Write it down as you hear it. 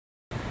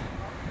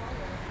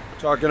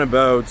Talking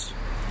about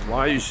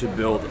why you should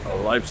build a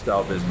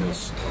lifestyle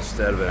business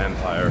instead of an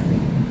empire.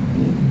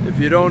 If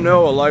you don't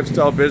know, a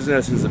lifestyle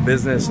business is a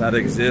business that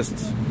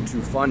exists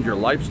to fund your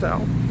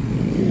lifestyle.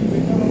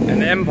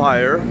 An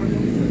empire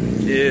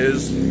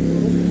is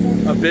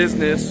a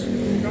business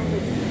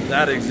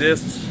that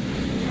exists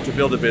to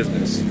build a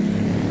business,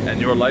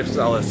 and your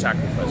lifestyle is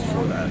sacrificed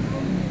for that.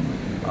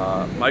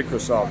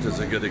 Microsoft is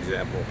a good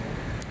example.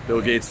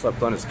 Bill Gates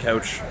slept on his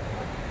couch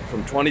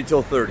from 20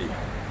 till 30.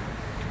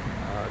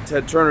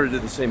 Ted Turner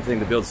did the same thing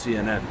to build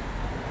CNN.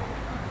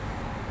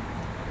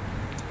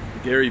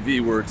 Gary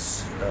Vee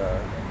works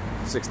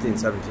 16,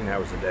 17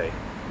 hours a day.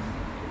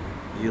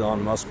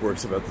 Elon Musk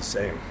works about the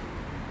same.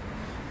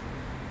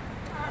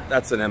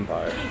 That's an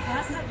empire.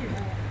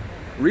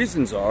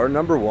 Reasons are,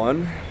 number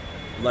one,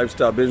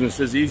 lifestyle business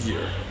is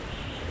easier.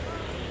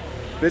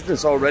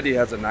 Business already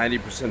has a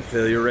 90%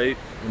 failure rate.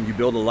 When you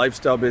build a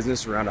lifestyle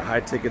business around a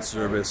high-ticket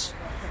service,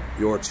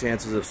 your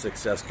chances of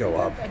success go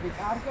up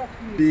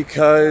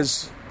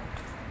because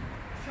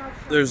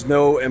there's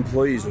no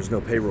employees, there's no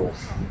payroll.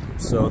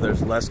 So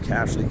there's less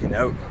cash leaking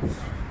out,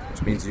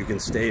 which means you can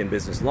stay in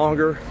business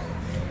longer.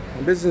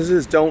 And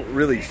businesses don't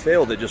really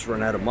fail, they just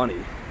run out of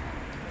money.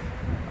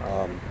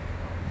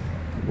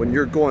 When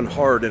you're going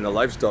hard in a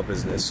lifestyle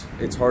business,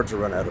 it's hard to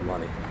run out of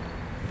money,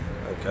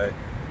 okay?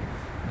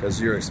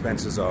 Because your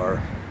expenses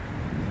are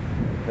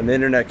an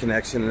internet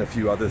connection and a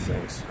few other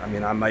things. I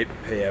mean, I might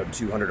pay out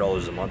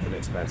 $200 a month in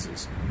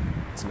expenses.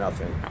 It's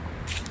nothing.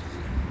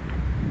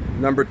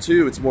 Number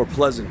two, it's more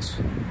pleasant.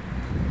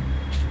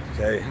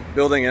 Okay,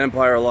 building an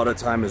empire a lot of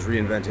time is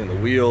reinventing the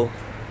wheel.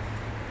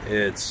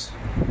 It's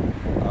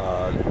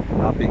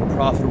not being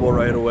profitable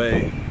right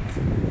away.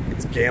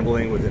 It's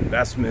gambling with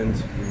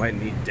investment. You might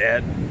need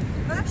debt.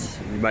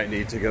 You might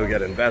need to go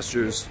get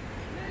investors.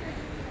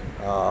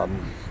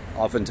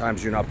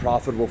 Oftentimes you're not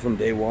profitable from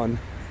day one.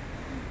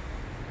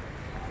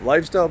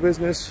 Lifestyle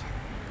business,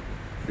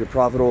 you're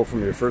profitable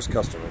from your first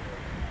customer,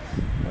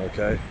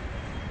 okay?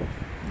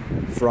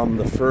 From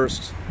the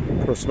first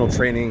personal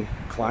training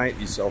client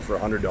you sell for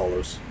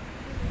 $100,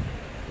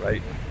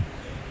 right?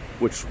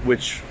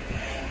 Which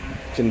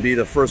can be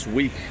the first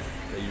week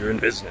that you're in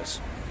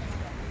business,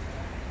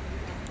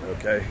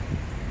 okay?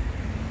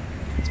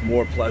 It's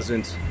more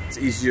pleasant, it's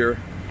easier.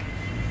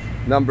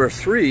 Number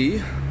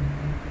three,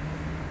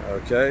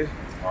 okay,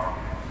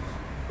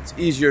 it's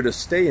easier to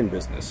stay in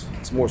business.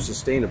 It's more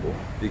sustainable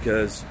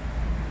because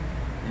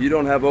you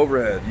don't have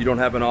overhead, you don't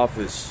have an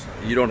office,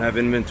 you don't have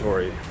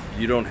inventory,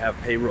 you don't have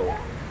payroll.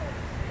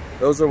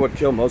 Those are what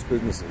kill most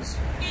businesses.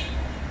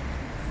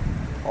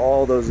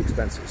 All those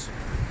expenses.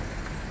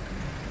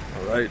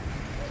 All right.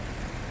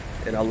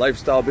 In a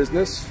lifestyle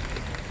business,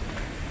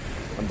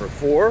 number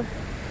four,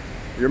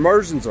 your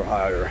margins are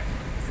higher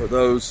for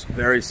those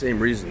very same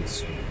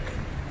reasons.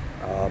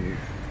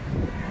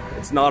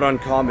 It's not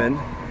uncommon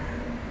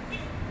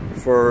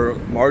for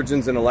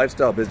margins in a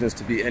lifestyle business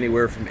to be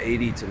anywhere from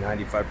 80 to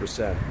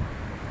 95%.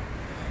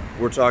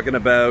 We're talking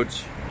about,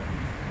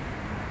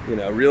 you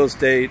know, real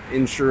estate,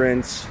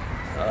 insurance,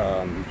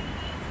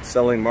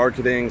 selling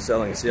marketing,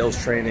 selling sales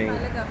training,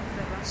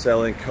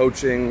 selling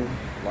coaching,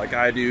 like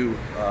I do.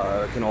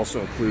 It can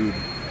also include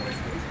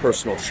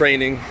personal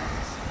training,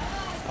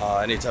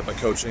 any type of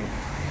coaching.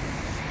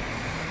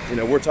 You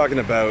know, we're talking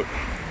about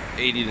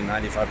 80 to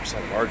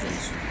 95%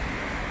 margins.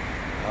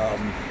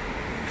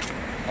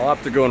 I'll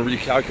have to go and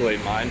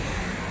recalculate mine.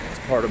 It's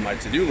part of my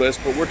to-do list,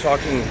 but we're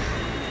talking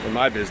in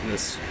my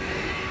business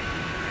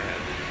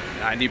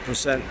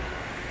 90%,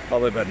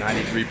 probably about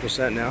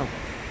 93% now.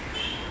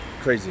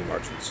 Crazy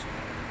margins.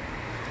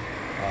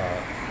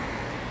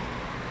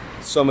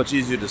 It's so much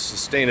easier to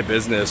sustain a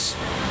business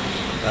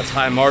that's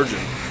high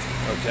margin,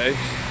 okay?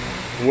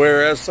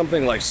 Whereas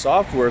something like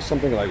software,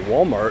 something like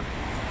Walmart,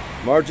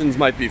 margins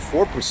might be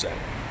 4%.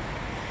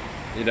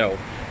 You know,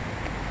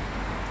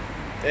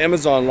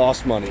 Amazon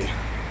lost money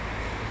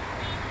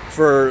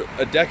for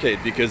a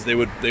decade because they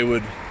would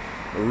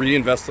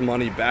reinvest the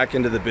money back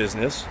into the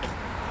business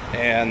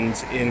and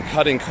in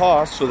cutting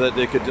costs so that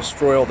they could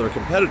destroy all their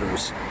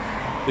competitors,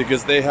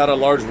 because they had a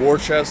large war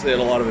chest, they had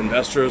a lot of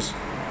investors,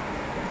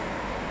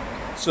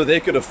 so they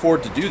could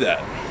afford to do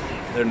that.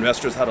 Their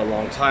investors had a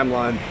long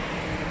timeline,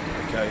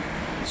 okay?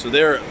 So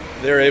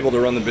they're able to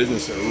run the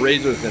business at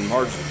razor thin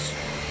margins,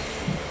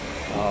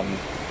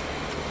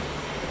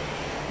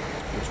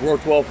 which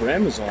worked well for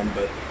Amazon,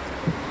 but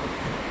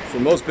for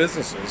most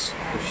businesses,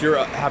 if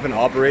you're having to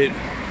operate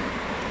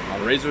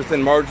on razor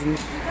thin margins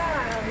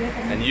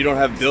and you don't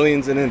have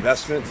billions in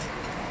investment,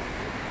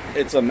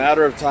 it's a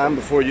matter of time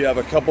before you have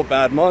a couple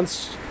bad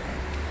months.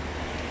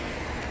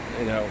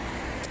 You know,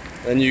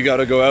 then you got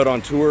to go out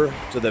on tour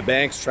to the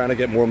banks trying to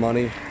get more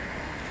money.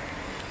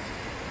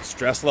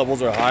 Stress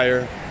levels are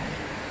higher,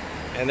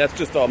 and that's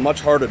just a much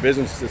harder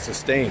business to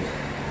sustain.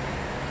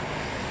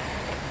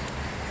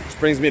 Which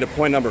brings me to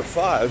point number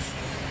 5.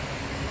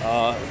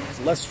 It's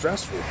less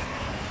stressful,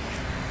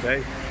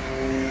 okay?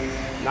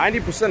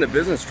 90% of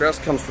business stress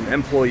comes from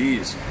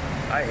employees.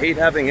 I hate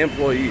having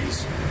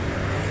employees.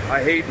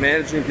 I hate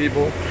managing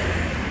people.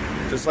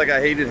 Just like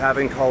I hated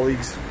having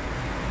colleagues,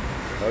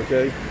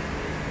 okay?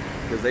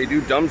 Because they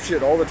do dumb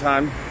shit all the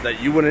time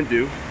that you wouldn't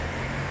do.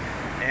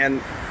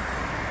 And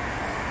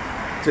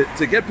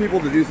to get people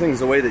to do things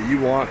the way that you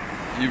want,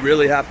 you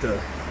really have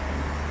to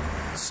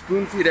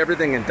spoon feed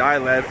everything and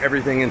dial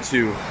everything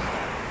into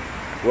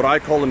what I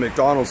call the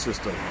McDonald's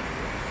system.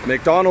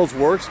 McDonald's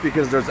works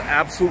because there's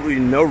absolutely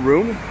no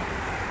room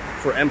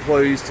for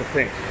employees to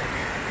think.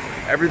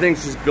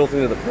 Everything's just built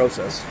into the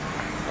process,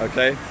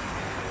 okay?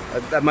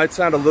 That might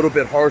sound a little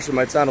bit harsh, it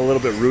might sound a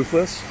little bit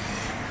ruthless,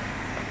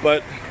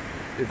 but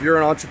if you're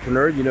an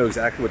entrepreneur, you know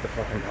exactly what the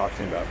fuck I'm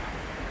talking about,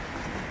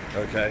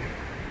 okay?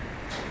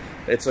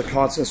 It's a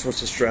constant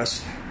source of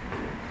stress.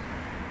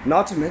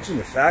 Not to mention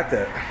the fact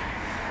that,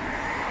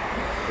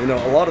 you know,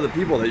 a lot of the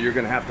people that you're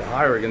gonna have to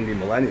hire are gonna be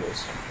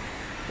millennials,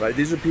 right?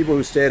 These are people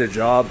who stay at a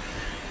job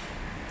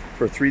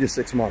for 3 to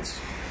 6 months,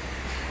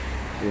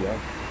 you know?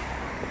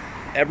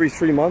 Every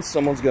 3 months,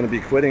 someone's gonna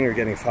be quitting or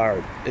getting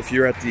fired. If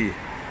you're at the,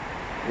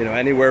 you know,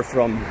 anywhere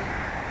from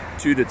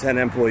 2 to 10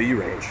 employee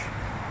range,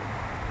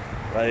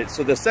 right?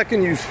 So the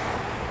second you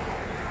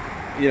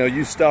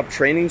stop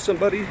training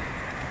somebody,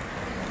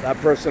 that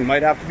person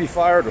might have to be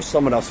fired, or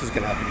someone else is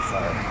gonna have to be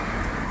fired.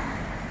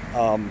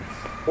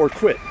 Or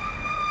quit,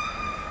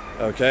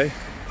 okay?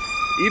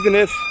 Even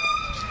if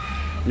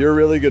you're a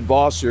really good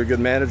boss, you're a good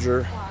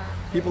manager,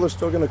 people are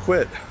still gonna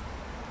quit.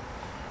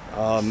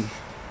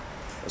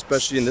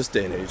 Especially in this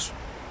day and age,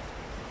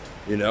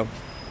 you know?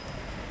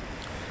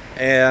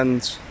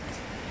 And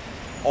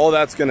all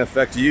that's gonna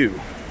affect you.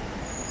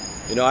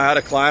 You know, I had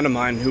a client of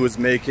mine who was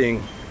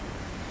making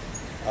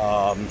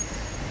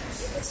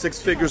 6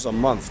 figures a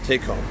month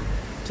take home,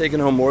 taking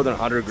home more than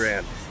 100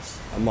 grand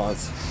a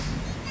month.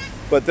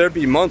 But there'd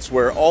be months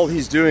where all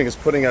he's doing is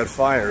putting out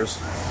fires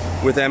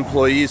with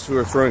employees who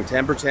are throwing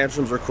temper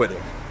tantrums or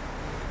quitting,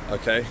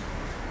 okay?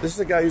 This is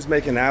a guy who's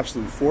making an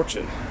absolute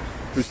fortune,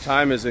 whose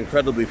time is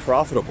incredibly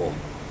profitable.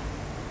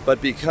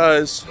 But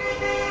because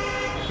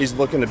he's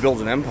looking to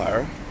build an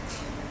empire,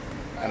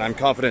 and I'm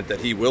confident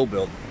that he will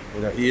build,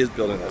 you know, he is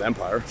building that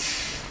empire,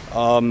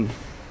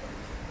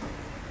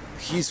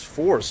 he's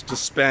forced to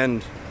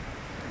spend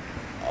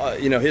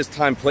you know, his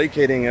time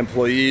placating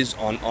employees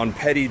on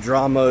petty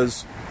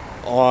dramas,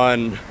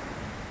 on,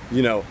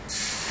 you know,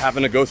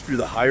 having to go through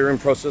the hiring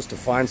process to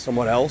find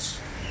someone else,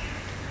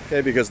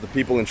 okay, because the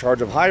people in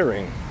charge of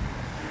hiring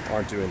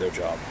aren't doing their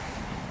job.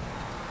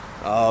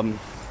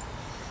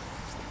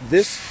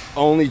 This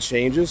only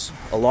changes,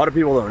 a lot of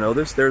people don't know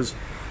this, there's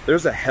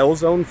a hell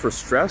zone for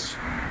stress,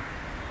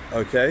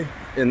 okay,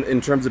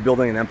 in terms of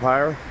building an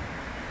empire.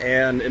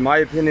 And in my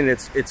opinion,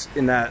 it's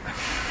in that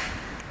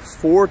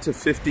 4 to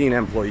 15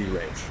 employee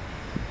range,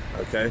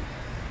 okay?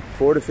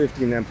 4 to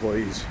 15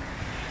 employees.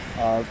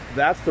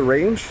 That's the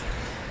range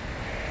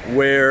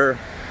where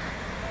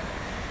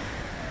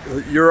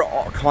you're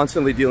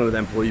constantly dealing with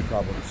employee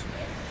problems.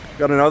 I've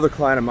got another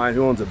client of mine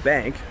who owns a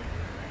bank,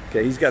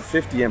 okay? He's got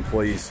 50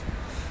 employees.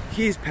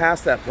 He's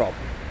past that problem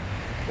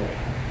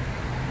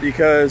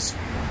because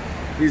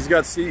he's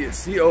got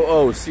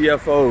COOs,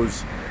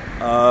 CFOs,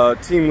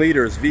 team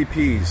leaders,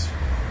 VPs,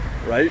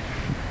 right?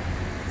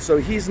 So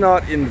he's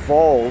not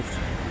involved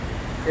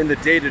in the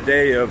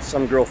day-to-day of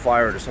some girl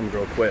fired or some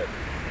girl quit.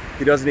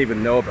 He doesn't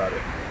even know about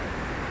it.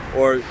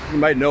 Or he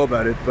might know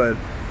about it, but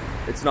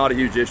it's not a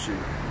huge issue,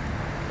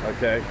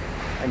 okay?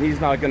 And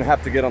he's not gonna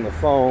have to get on the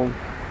phone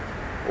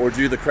or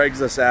do the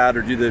Craigslist ad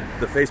or do the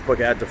Facebook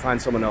ad to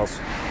find someone else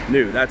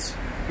new.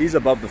 He's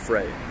above the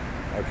fray,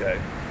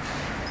 okay?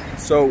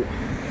 So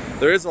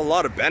there is a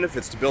lot of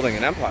benefits to building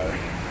an empire.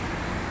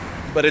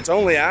 But it's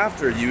only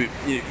after you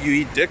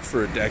eat dick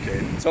for a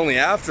decade. It's only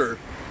after,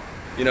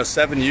 you know,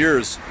 7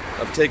 years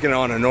of taking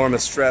on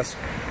enormous stress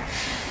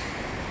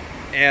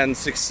and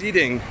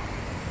succeeding,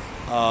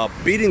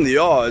 beating the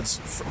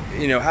odds,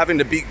 you know, having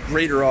to beat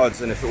greater odds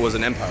than if it was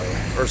an empire,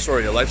 or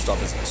sorry, a lifestyle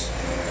business,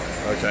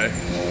 okay?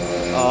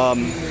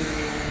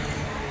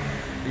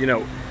 You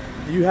know,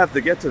 you have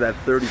to get to that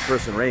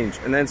 30-person range.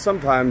 And then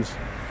sometimes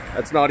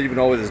that's not even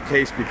always the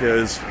case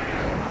because,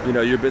 you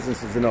know, your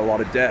business is in a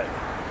lot of debt.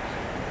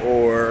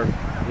 Or,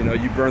 you know,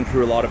 you burn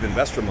through a lot of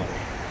investor money.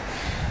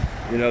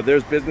 You know,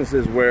 there's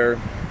businesses where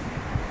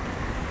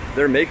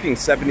they're making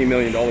 $70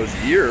 million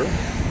a year,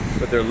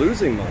 but they're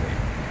losing money.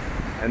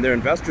 And their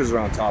investors are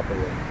on top of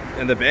them.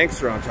 And the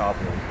banks are on top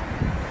of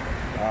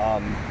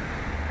them.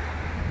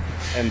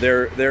 And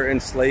they're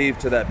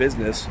enslaved to that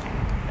business.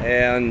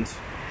 And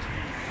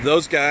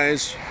those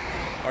guys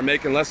are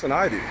making less than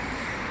I do,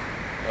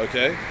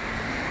 okay?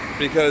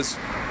 Because,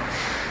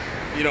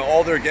 you know,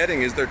 all they're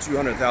getting is their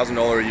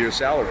 $200,000 a year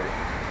salary.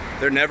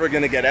 They're never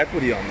gonna get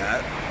equity on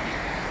that,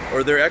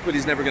 or their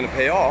equity's never gonna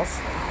pay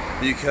off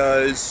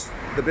because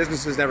the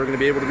business is never gonna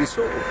be able to be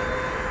sold,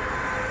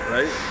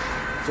 right?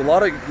 So a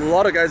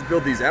lot of guys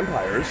build these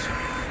empires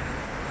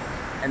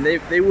and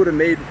they would have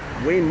made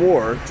way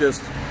more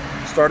just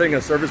starting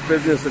a service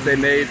business that they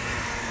made,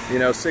 you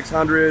know,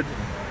 600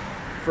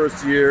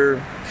 first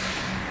year,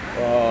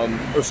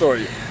 or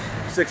sorry,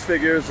 6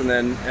 figures, and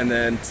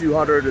then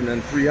 200, and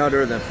then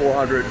 300, and then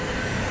 400,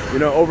 you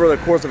know, over the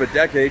course of a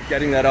decade,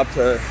 getting that up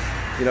to,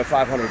 you know,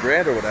 500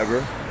 grand or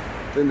whatever,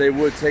 than they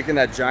would taking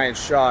that giant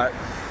shot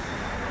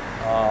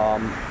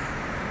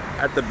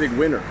at the big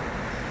winner.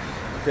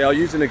 Okay, I'll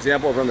use an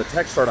example from the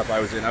tech startup I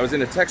was in. I was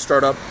in a tech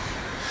startup,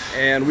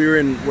 and we were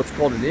in what's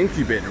called an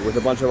incubator with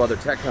a bunch of other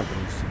tech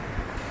companies.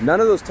 None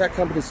of those tech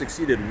companies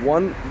succeeded.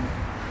 One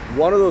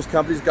of those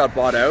companies got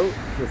bought out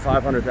for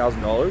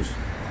 $500,000.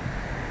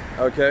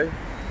 Okay,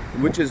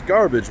 which is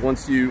garbage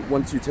once you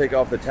take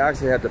off the tax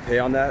they had to pay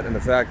on that, and the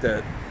fact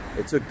that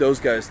it took those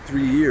guys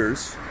 3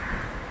 years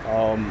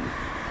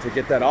to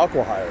get that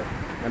acqui-hire.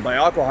 And by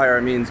acqui-hire,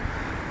 I mean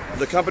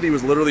the company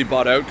was literally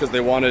bought out because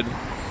they wanted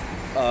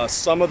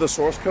some of the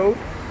source code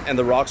and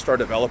the Rockstar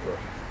developer.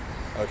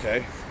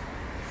 Okay,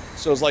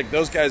 so it's like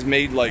those guys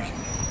made, like,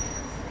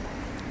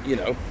 you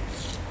know,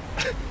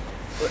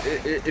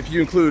 if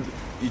you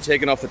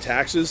taking off the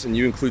taxes and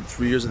you include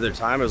 3 years of their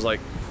time, it was like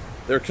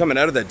they're coming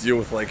out of that deal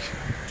with like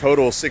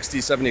total 60,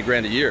 70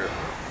 grand a year,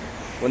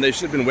 when they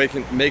should have been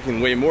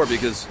making way more,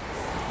 because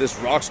this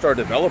Rockstar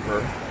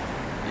developer,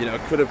 you know,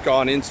 could have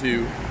gone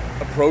into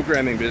a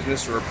programming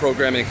business or a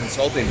programming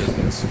consulting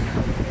business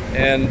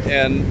and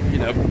you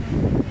know,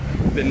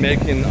 been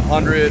making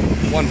 100,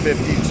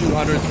 150,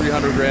 200,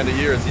 300 grand a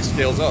year as he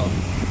scales up.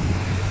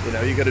 You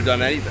know, you could have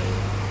done anything.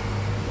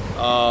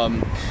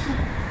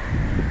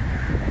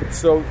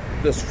 So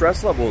the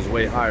stress level is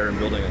way higher in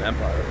building an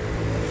empire.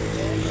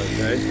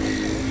 Okay,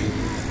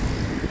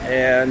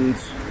 and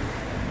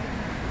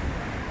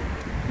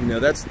you know,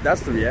 that's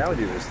the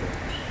reality of this thing.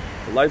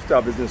 The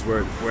lifestyle business is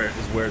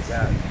where it's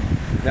at.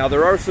 Now,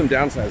 there are some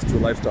downsides to a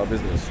lifestyle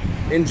business.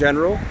 In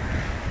general,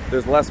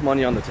 there's less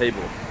money on the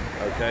table.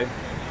 Okay,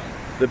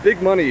 the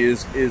big money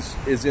is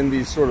in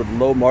these sort of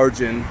low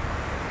margin,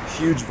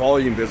 huge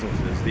volume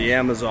businesses, the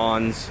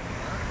Amazons,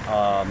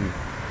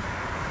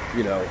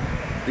 you know,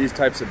 these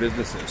types of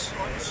businesses.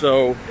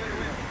 So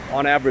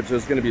on average,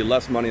 there's going to be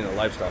less money in a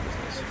lifestyle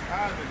business.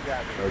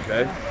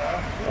 Okay.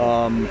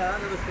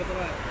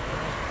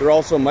 There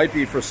also might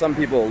be, for some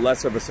people,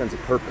 less of a sense of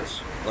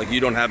purpose. Like, you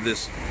don't have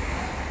this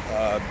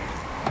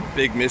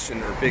big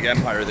mission or big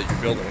empire that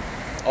you're building.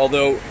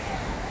 Although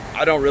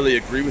I don't really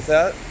agree with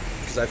that,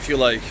 because I feel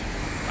like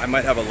I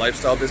might have a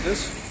lifestyle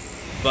business,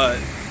 but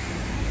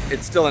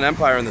it's still an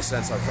empire in the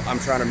sense I'm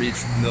trying to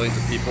reach millions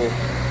of people.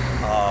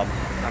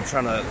 I'm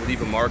trying to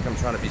leave a mark. I'm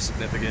trying to be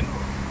significant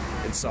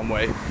in some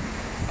way.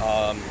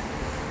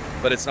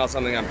 But it's not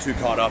something I'm too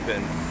caught up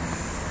in.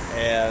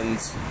 And,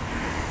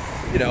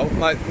 you know,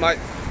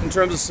 in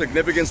terms of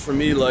significance for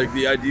me, like,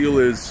 the ideal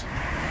is,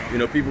 you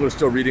know, people are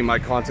still reading my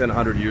content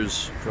 100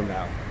 years from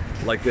now,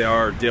 like they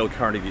are Dale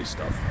Carnegie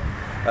stuff.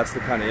 That's the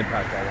kind of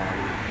impact I want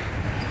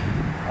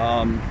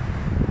to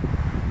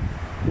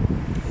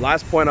leave.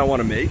 Last point I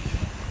want to make,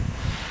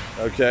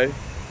 okay,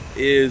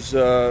 is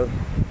there's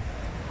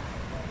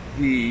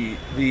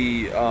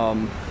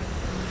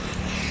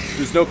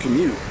no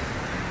commute,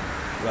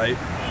 right?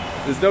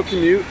 There's no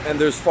commute, and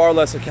there's far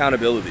less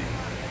accountability.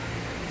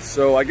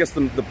 So I guess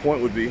the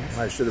point would be,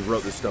 I should have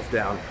wrote this stuff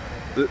down.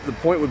 The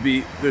point would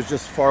be, there's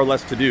just far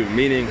less to do,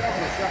 meaning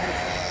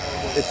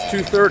it's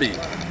 2:30.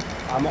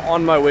 I'm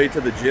on my way to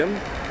the gym,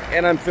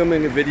 and I'm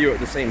filming a video at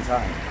the same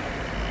time.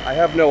 I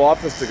have no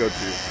office to go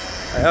to.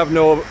 I have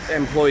no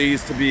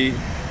employees to be,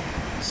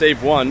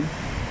 save one,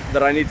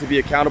 that I need to be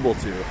accountable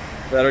to,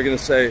 that are going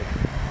to say,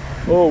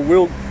 oh,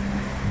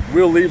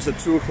 Will leaves at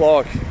 2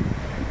 o'clock,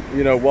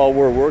 you know, while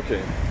we're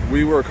working.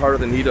 We work harder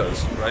than he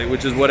does, right?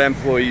 Which is what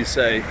employees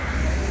say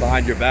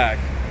behind your back.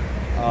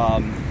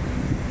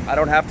 I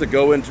don't have to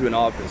go into an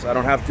office. I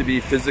don't have to be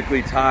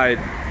physically tied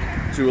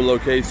to a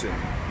location.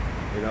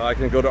 You know, I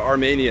can go to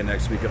Armenia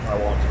next week if I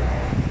want to.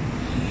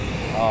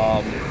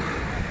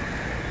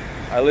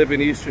 I live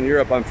in Eastern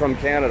Europe. I'm from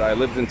Canada. I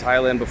lived in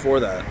Thailand before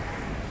that.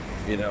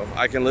 You know,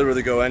 I can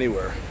literally go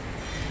anywhere.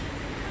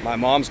 My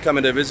mom's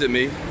coming to visit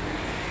me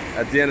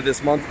at the end of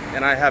this month,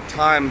 and I have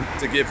time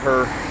to give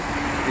her,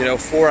 you know,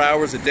 4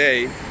 hours a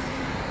day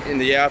in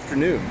the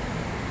afternoon,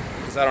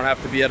 because I don't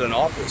have to be at an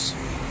office.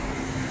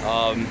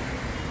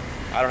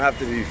 I don't have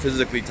to be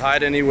physically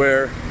tied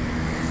anywhere.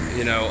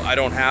 You know, I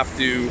don't have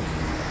to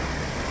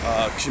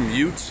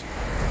commute.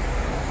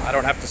 I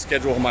don't have to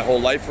schedule my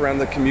whole life around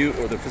the commute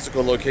or the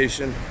physical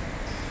location.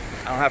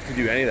 I don't have to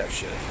do any of that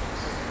shit.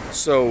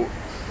 So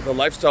the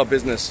lifestyle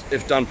business,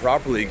 if done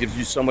properly, gives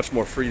you so much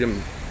more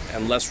freedom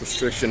and less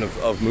restriction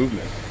of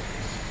movement.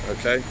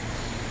 Okay?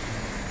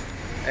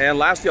 And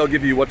lastly, I'll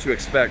give you what to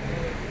expect.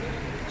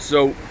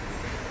 So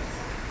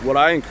what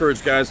I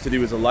encourage guys to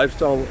do is a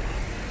lifestyle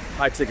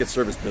high-ticket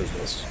service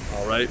business,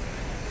 all right?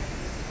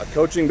 A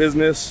coaching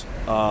business,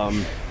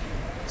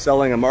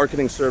 selling a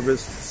marketing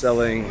service,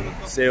 selling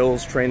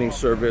sales training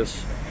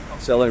service,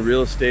 selling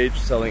real estate,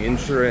 selling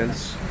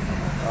insurance,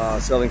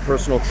 selling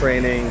personal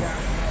training,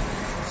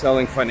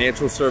 selling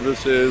financial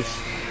services,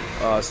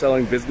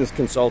 selling business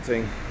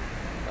consulting,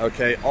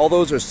 okay? All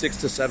those are 6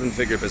 to 7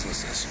 figure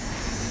businesses,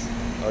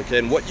 okay?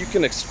 And what you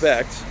can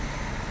expect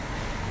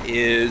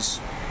is,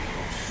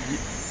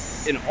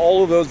 in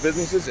all of those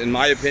businesses, in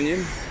my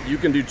opinion, you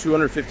can do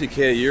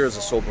 250K a year as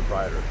a sole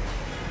proprietor,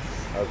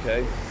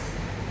 okay?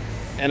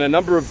 And a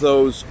number of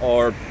those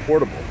are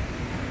portable,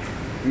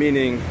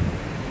 meaning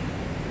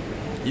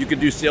you can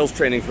do sales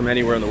training from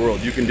anywhere in the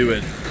world. You can do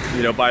it,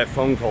 by a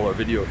phone call or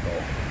video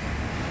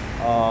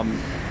call.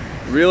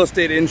 Real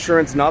estate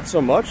insurance, not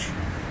so much,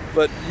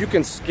 but you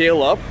can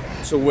scale up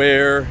to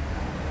where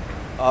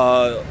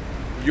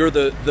you're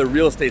the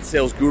real estate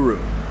sales guru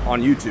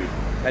on YouTube,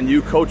 and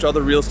you coach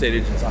other real estate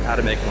agents on how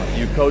to make money.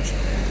 You coach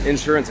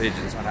insurance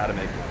agents on how to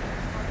make money.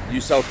 You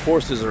sell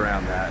courses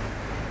around that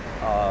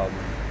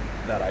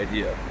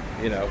idea,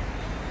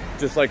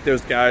 just like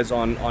there's guys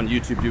on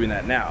YouTube doing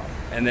that now.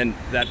 And then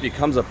that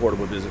becomes a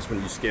portable business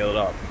when you scale it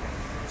up.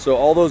 So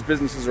all those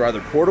businesses are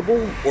either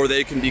portable or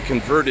they can be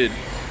converted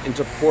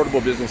into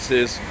portable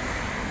businesses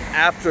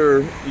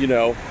after,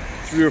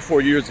 3 or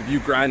 4 years of you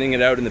grinding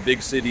it out in the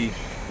big city,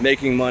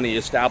 making money,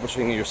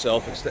 establishing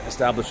yourself,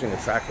 establishing a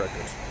track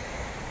record,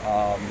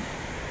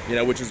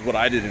 which is what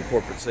I did in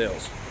corporate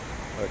sales,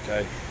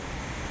 okay?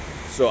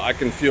 So I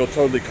can feel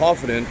totally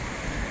confident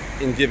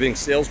in giving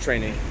sales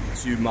training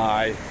to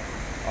my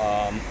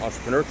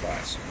entrepreneur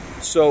class.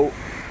 So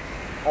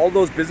all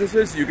those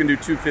businesses, you can do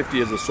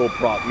 250 as a sole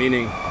prop,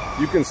 meaning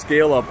you can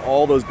scale up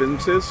all those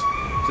businesses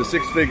to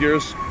 6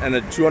 figures and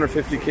then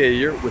 250K a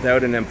year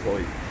without an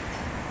employee,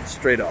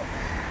 straight up.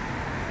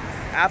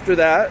 After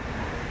that,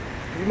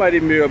 you might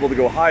even be able to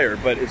go higher,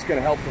 but it's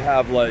gonna help to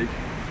have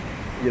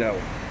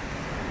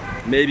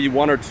maybe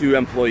 1 or 2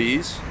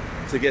 employees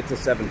to get to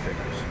 7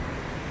 figures.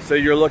 So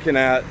you're looking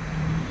at,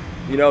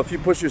 if you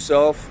push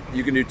yourself,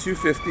 you can do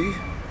 250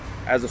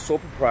 as a sole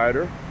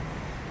proprietor,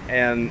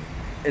 and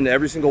in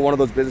every single one of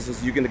those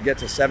businesses, you can get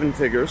to 7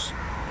 figures,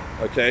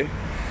 okay?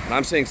 And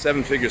I'm saying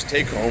 7 figures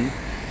take home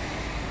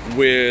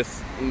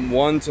with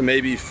 1 to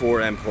maybe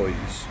 4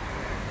 employees,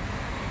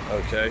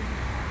 okay?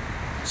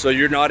 So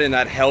you're not in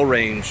that hell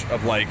range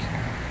of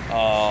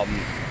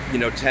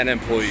 10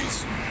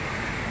 employees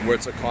where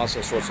it's a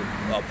constant source of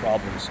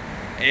problems.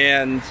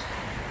 And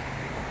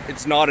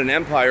it's not an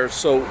empire,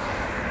 so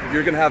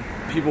you're gonna have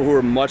people who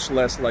are much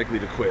less likely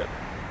to quit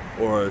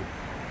or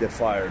get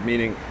fired,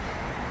 meaning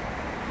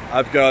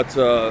I've got,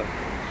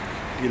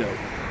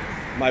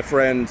 my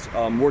friend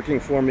working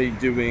for me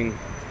doing,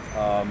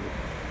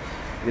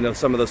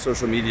 some of the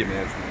social media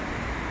management.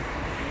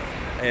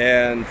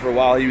 And for a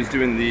while he was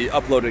doing the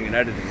uploading and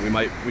editing. We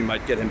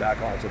might get him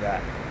back onto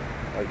that,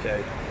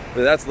 okay?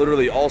 But that's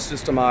literally all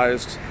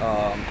systemized.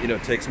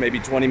 It takes maybe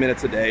 20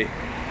 minutes a day.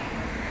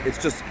 It's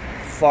just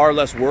far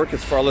less work,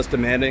 it's far less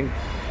demanding,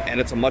 and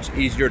it's a much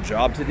easier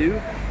job to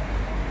do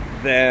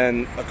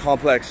than a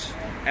complex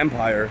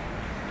empire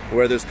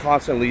where there's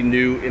constantly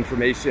new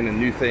information and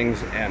new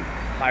things and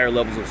higher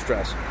levels of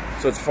stress.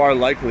 So it's far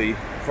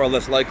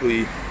less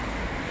likely,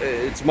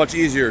 it's much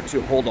easier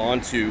to hold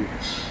on to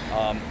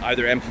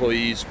either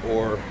employees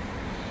or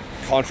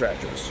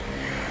contractors.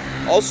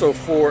 Also,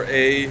 for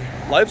a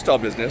lifestyle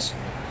business,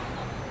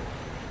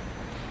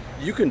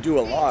 you can do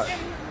a lot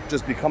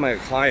just becoming a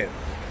client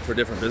for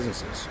different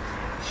businesses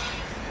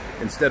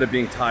instead of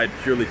being tied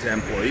purely to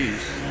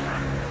employees.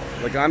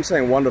 Like I'm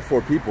saying, 1 to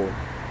 4 people.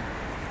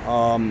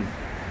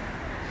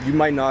 You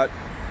might not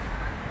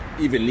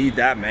even need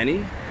that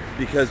many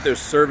because there's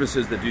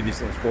services that do these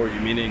things for you,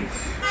 meaning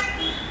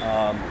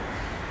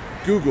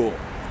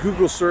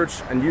Google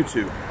search and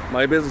YouTube.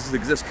 My business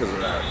exists because of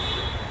that.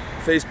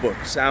 Facebook,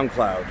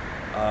 SoundCloud,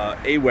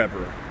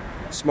 Aweber,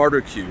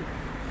 SmarterQ,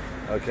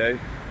 okay?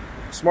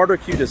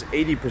 SmarterQ does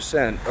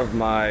 80% of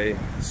my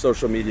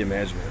social media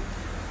management,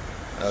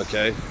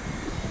 okay?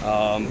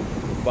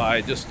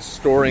 By just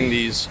storing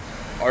these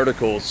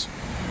articles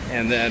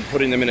and then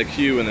putting them in a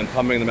queue and then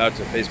pumping them out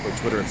to Facebook,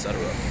 Twitter, etc.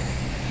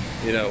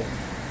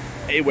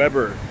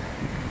 Aweber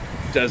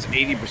does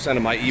 80%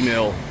 of my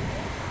email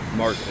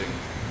marketing.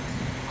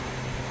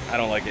 I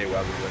don't like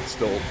Aweber, but it's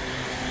still,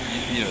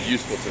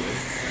 useful to me,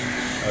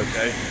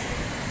 okay?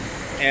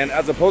 And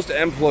as opposed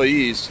to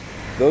employees,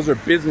 those are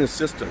business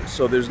systems.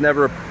 So there's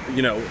never,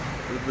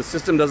 the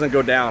system doesn't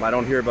go down. I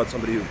don't hear about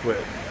somebody who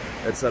quit,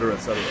 etc.,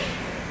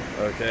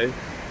 okay?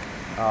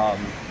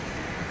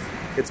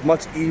 It's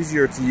much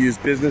easier to use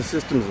business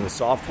systems and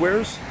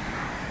softwares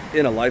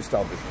in a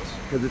lifestyle business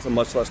because it's a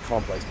much less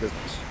complex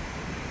business.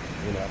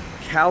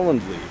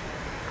 Calendly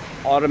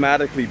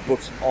automatically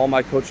books all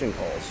my coaching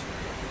calls.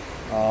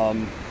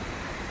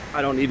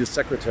 I don't need a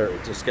secretary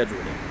to schedule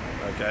them,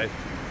 okay?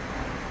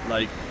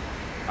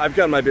 I've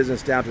got my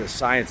business down to a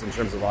science in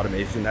terms of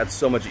automation. That's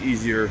so much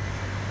easier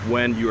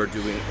when you are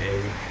doing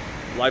a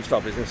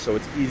lifestyle business, so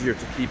it's easier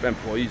to keep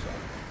employees on.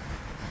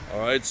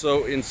 All right,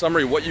 so in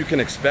summary, what you can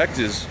expect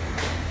is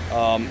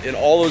in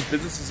all those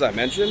businesses I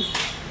mentioned,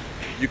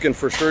 you can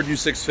for sure do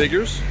 6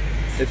 figures.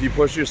 If you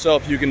push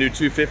yourself, you can do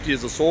 250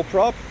 as a sole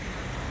prop,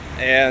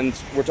 and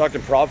we're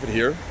talking profit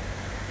here.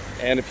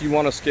 And if you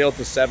want to scale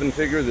to 7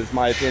 figures, it's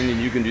my opinion,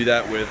 you can do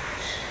that with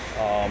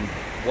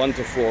 1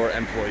 to 4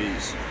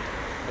 employees,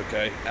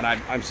 okay? And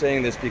I'm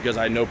saying this because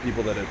I know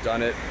people that have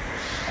done it.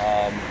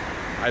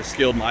 I've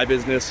scaled my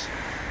business.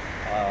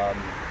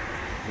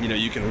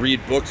 You can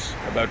read books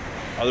about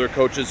other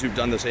coaches who've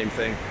done the same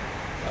thing,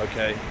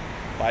 okay?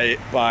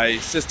 By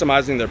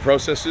systemizing their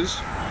processes,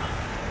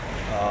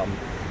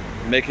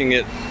 making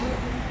it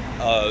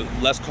a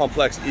less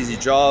complex, easy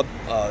job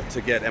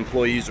to get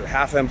employees or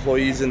half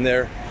employees in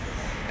there,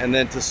 and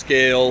then to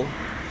scale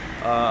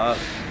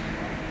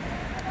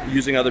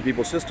using other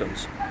people's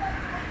systems.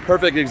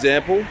 Perfect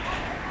example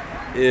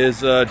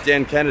is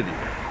Dan Kennedy.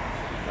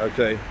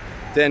 Okay,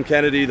 Dan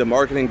Kennedy, the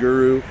marketing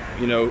guru,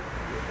 you know,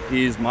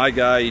 he's my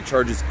guy. He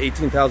charges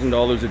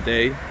 $18,000 a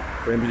day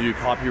for him to do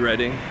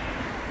copywriting.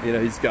 You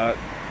know, he's got,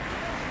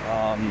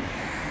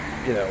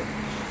 you know,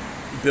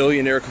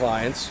 billionaire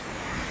clients,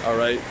 all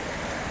right?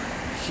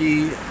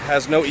 He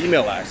has no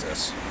email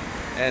access,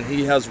 and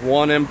he has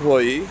one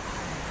employee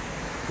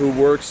who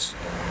works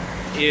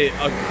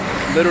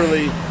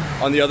literally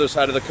on the other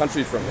side of the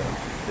country from him.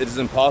 It is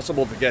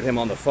impossible to get him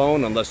on the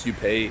phone unless you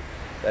pay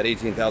that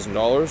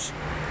 $18,000.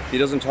 He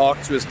doesn't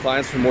talk to his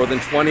clients for more than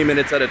 20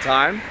 minutes at a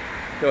time.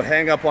 He'll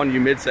hang up on you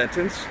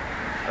mid-sentence,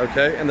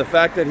 okay? And the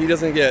fact that he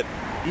doesn't get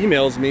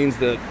emails means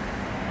that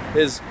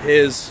his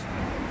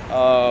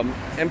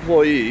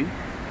employee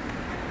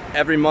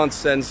every month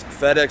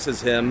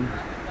FedExes him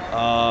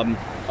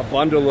a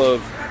bundle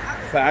of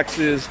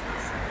faxes,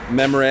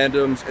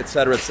 memorandums,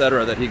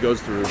 etc., that he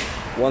goes through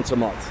once a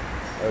month,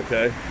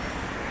 okay?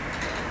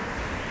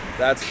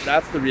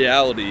 That's the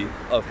reality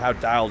of how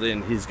dialed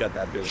in he's got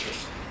that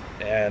business.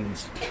 And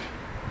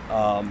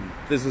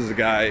this is a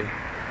guy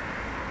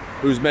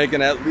who's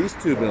making at least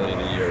 $2 million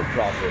a year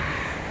profit,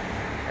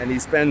 and he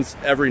spends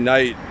every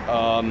night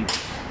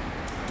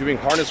doing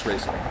harness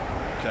racing,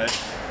 okay?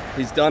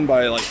 He's done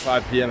by like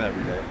 5 p.m.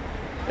 every day,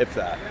 if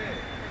that.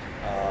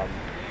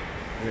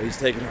 You know, he's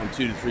taking home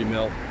 2 to 3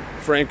 mil.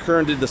 Frank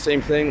Kern did the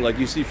same thing. Like,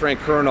 you see Frank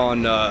Kern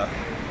on the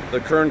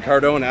Kern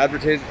Cardone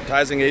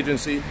advertising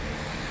agency.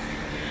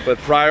 But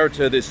prior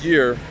to this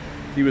year,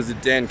 he was a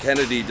Dan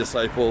Kennedy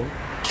disciple,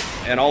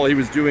 and all he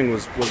was doing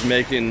was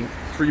making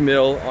 3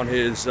 mil on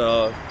his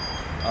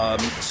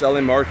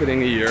selling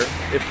marketing a year,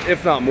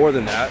 if not more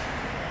than that.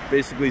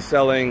 Basically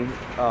selling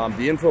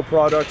the info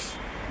products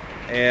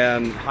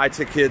and high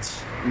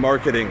tickets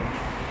marketing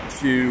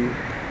to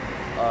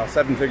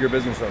 7-figure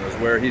business owners,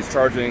 where he's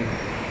charging,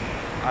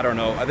 I don't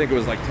know, I think it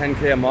was like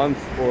 10K a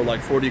month or like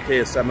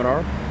 40K a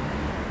seminar.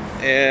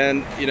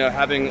 And, you know,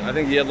 I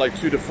think he had like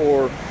 2 to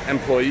 4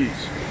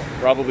 employees,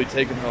 probably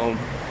taking home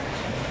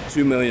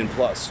 2 million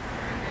plus.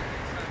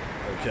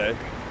 Okay.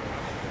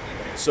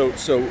 So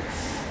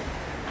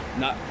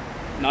not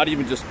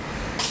even just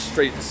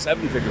straight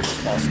 7 figures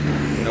is possible.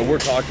 You know, we're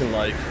talking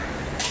like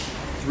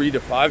 3 to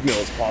 5 mil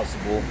is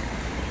possible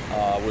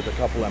with a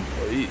couple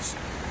employees,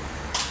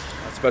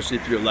 especially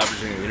if you're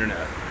leveraging the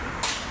internet.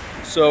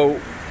 So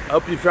I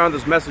hope you found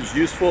this message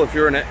useful. If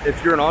you're an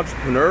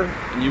entrepreneur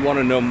and you want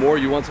to know more,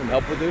 you want some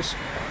help with this,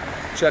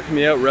 check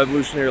me out,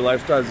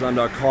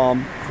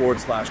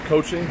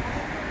 revolutionarylifestyledesign.com/coaching.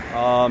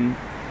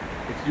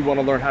 If you want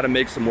to learn how to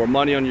make some more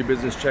money on your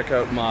business, check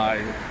out my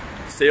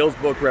sales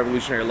book,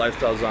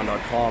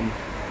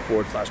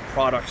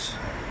 revolutionarylifestyledesign.com/products.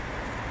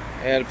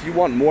 And if you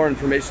want more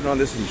information on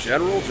this in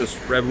general, just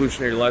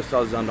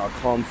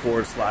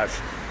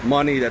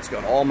revolutionarylifestyledesign.com/money. That's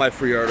got all my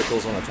free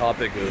articles on the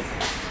topic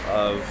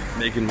of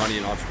making money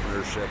in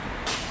entrepreneurship.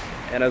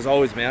 And as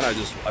always, man, I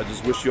just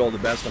wish you all the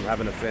best. I'm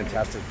having a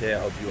fantastic day. I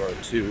hope you are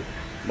too.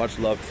 Much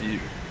love to you.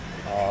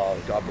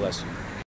 God bless you.